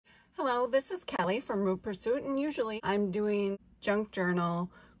Hello, this is Kelly from Root Pursuit, and usually I'm doing junk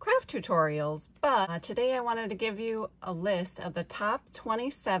journal craft tutorials, but today I wanted to give you a list of the top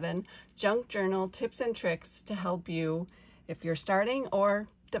 27 junk journal tips and tricks to help you if you're starting or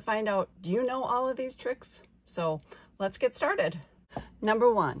to find out, do you know all of these tricks? So let's get started.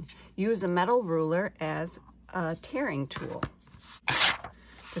 Number 1, use a metal ruler as a tearing tool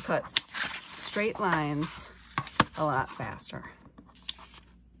to cut straight lines a lot faster.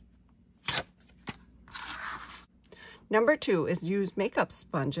 Number 2 is use makeup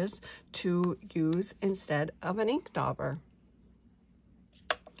sponges to use instead of an ink dauber.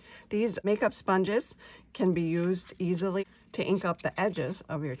 These makeup sponges can be used easily to ink up the edges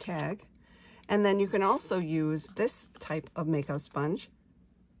of your tag. And then you can also use this type of makeup sponge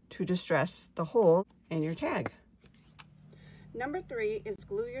to distress the hole in your tag. Number 3 is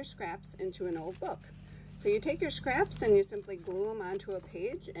glue your scraps into an old book. So you take your scraps and you simply glue them onto a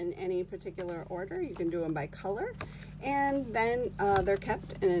page in any particular order. You can do them by color, and then they're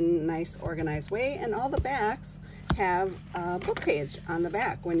kept in a nice organized way, and all the backs have a book page on the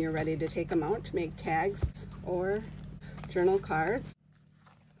back when you're ready to take them out to make tags or journal cards.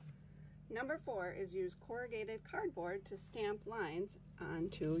 Number 4 is use corrugated cardboard to stamp lines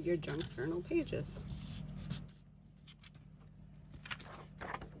onto your junk journal pages.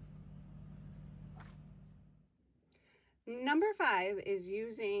 Number 5 is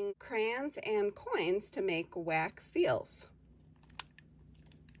using crayons and coins to make wax seals.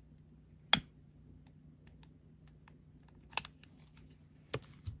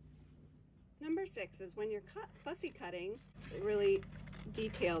 Number 6 is when you're fussy cutting a really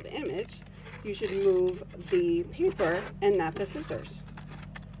detailed image, you should move the paper and not the scissors.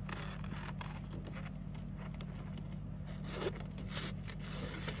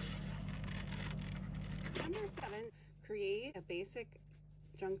 Number 7, create a basic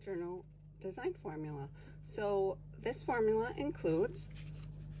junk journal design formula. So this formula includes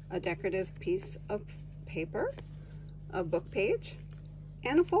a decorative piece of paper, a book page,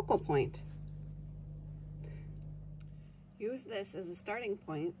 and a focal point. Use this as a starting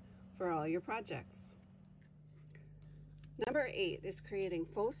point for all your projects. Number 8 is creating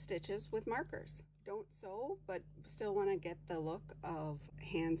faux stitches with markers. Don't sew, but still want to get the look of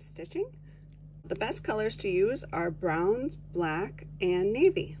hand stitching. The best colors to use are browns, black, and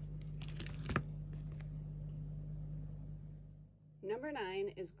navy. Number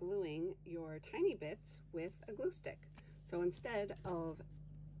 9 is gluing your tiny bits with a glue stick. So instead of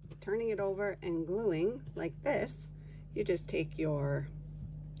turning it over and gluing like this, you just take your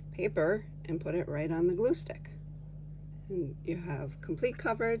paper and put it right on the glue stick. And you have complete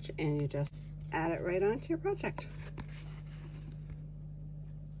coverage, and you just add it right onto your project.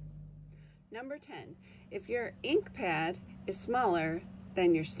 Number 10, if your ink pad is smaller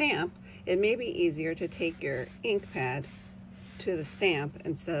than your stamp, it may be easier to take your ink pad to the stamp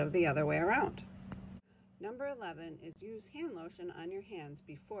instead of the other way around. Number 11 is use hand lotion on your hands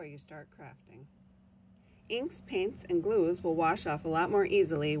before you start crafting. Inks, paints, and glues will wash off a lot more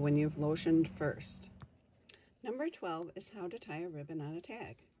easily when you've lotioned first. Number 12 is how to tie a ribbon on a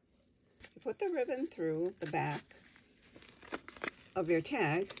tag. You put the ribbon through the back of your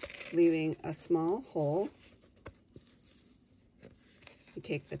tag, leaving a small hole. You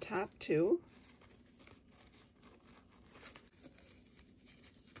take the top 2,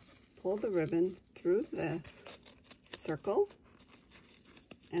 pull the ribbon through the circle,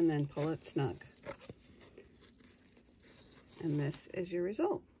 and then pull it snug. And this is your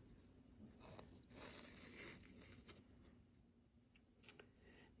result.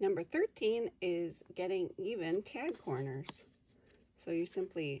 Number 13 is getting even tag corners. So you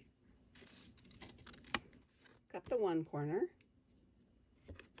simply cut the one corner,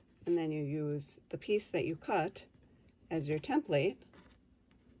 and then you use the piece that you cut as your template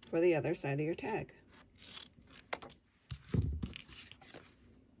for the other side of your tag.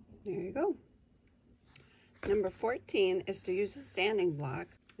 There you go. Number 14 is to use a sanding block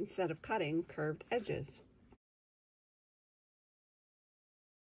instead of cutting curved edges.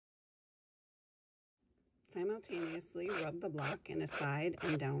 Simultaneously rub the block in a side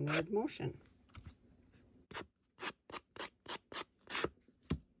and downward motion.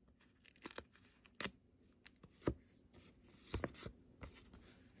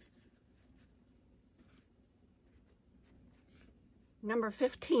 Number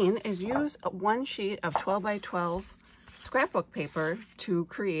 15 is use one sheet of 12 by 12 scrapbook paper to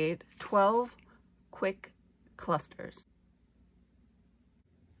create 12 quick clusters.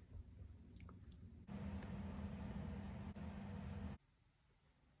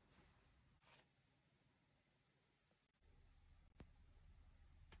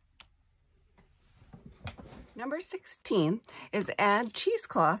 Number 16 is add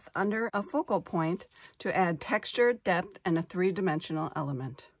cheesecloth under a focal point to add texture, depth, and a three-dimensional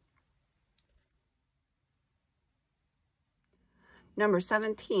element. Number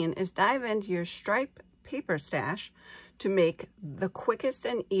 17 is dive into your stripe paper stash to make the quickest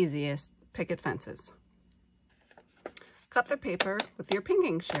and easiest picket fences. Cut the paper with your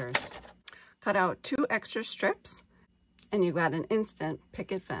pinking shears. Cut out 2 extra strips and you got an instant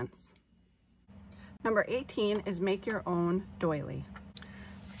picket fence. Number 18 is make your own doily.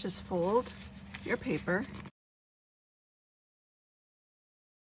 Just fold your paper.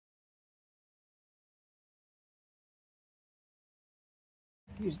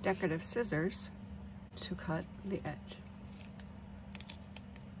 Use decorative scissors to cut the edge.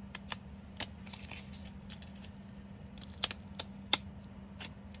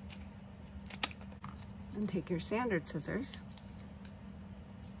 And take your standard scissors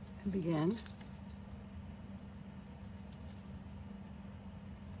and begin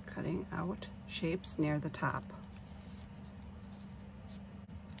cutting out shapes near the top.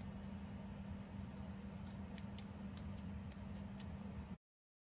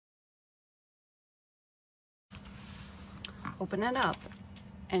 Open it up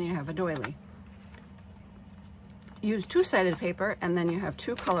and you have a doily. Use two-sided paper and then you have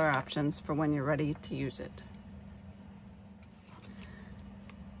 2 color options for when you're ready to use it.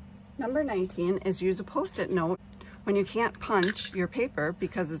 Number 19 is use a Post-it note when you can't punch your paper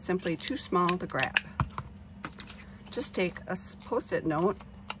because it's simply too small to grab. Just take a Post-it note,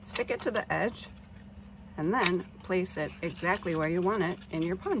 stick it to the edge, and then place it exactly where you want it in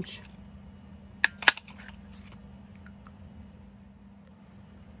your punch.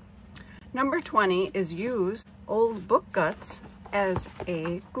 Number 20 is use old book guts as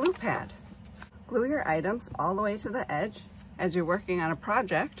a glue pad. Glue your items all the way to the edge as you're working on a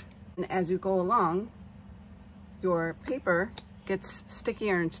project, and as you go along, your paper gets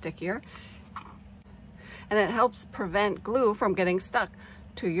stickier and stickier, and it helps prevent glue from getting stuck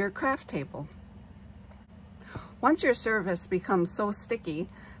to your craft table. Once your surface becomes so sticky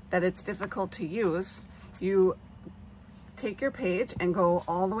that it's difficult to use, you take your page and go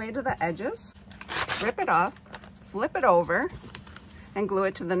all the way to the edges, rip it off, flip it over, and glue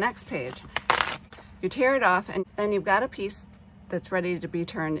it to the next page. You tear it off and then you've got a piece that's ready to be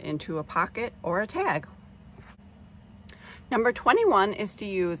turned into a pocket or a tag. Number 21 is to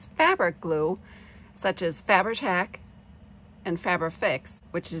use fabric glue, such as Fabri-Tac and Fabri-Fix,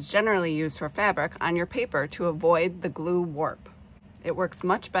 which is generally used for fabric, on your paper to avoid the glue warp. It works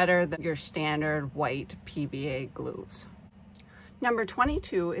much better than your standard white PVA glues. Number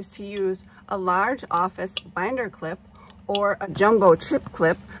 22 is to use a large office binder clip or a jumbo chip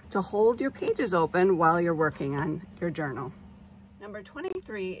clip to hold your pages open while you're working on your journal. Number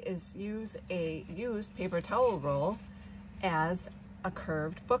 23 is use a used paper towel roll as a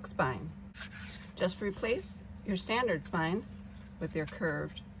curved book spine. Just replace your standard spine with your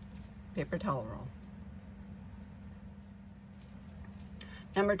curved paper towel roll.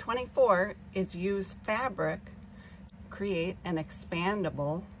 Number 24 is use fabric create an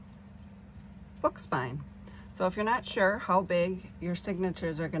expandable book spine. So if you're not sure how big your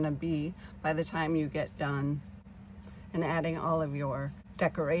signatures are going to be by the time you get done and adding all of your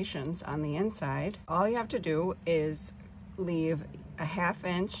decorations on the inside, all you have to do is leave a ½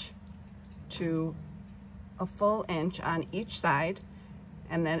 inch to a full inch on each side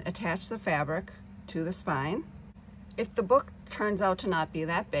and then attach the fabric to the spine. If the book turns out to not be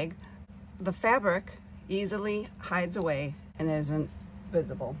that big, the fabric easily hides away and isn't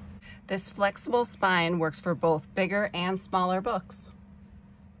visible. This flexible spine works for both bigger and smaller books.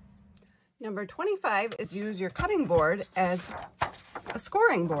 Number 25 is use your cutting board as a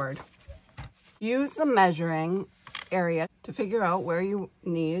scoring board. Use the measuring area to figure out where you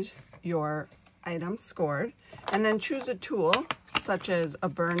need your items scored, and then choose a tool such as a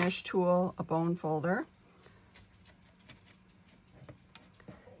burnish tool, a bone folder,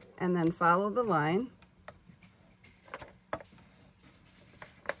 and then follow the line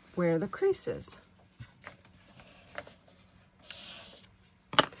where the crease is.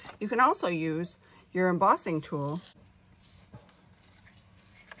 You can also use your embossing tool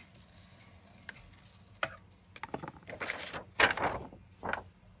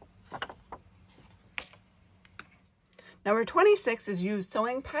Number 26 is use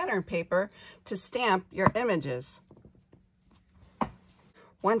sewing pattern paper to stamp your images.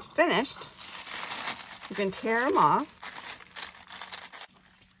 Once finished, you can tear them off.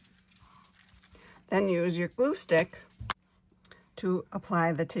 Then use your glue stick to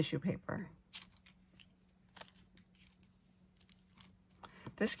apply the tissue paper.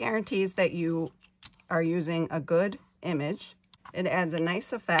 This guarantees that you are using a good image. It adds a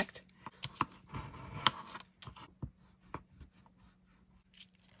nice effect.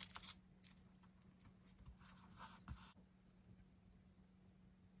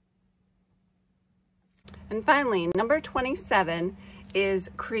 And finally, number 27 is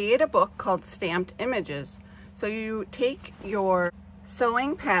create a book called Stamped Images. So you take your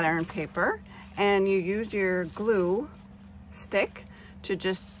sewing pattern paper and you use your glue stick to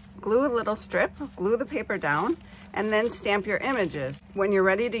just glue a little strip, glue the paper down, and then stamp your images. When you're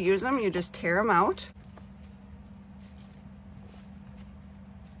ready to use them, you just tear them out.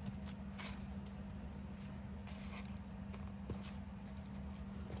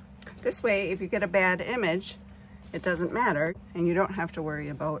 This way, if you get a bad image, it doesn't matter, and you don't have to worry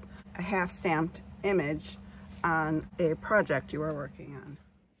about a half-stamped image on a project you are working on.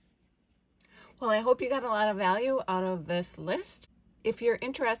 Well, I hope you got a lot of value out of this list. If you're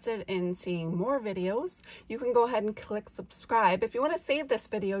interested in seeing more videos, you can go ahead and click subscribe. If you want to save this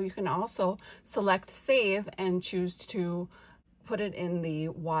video, you can also select save and choose to put it in the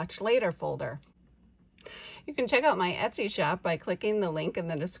watch later folder. You can check out my Etsy shop by clicking the link in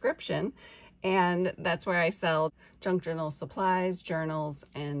the description, and that's where I sell junk journal supplies, journals,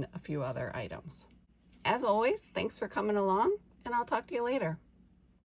 and a few other items. As always, thanks for coming along, and I'll talk to you later.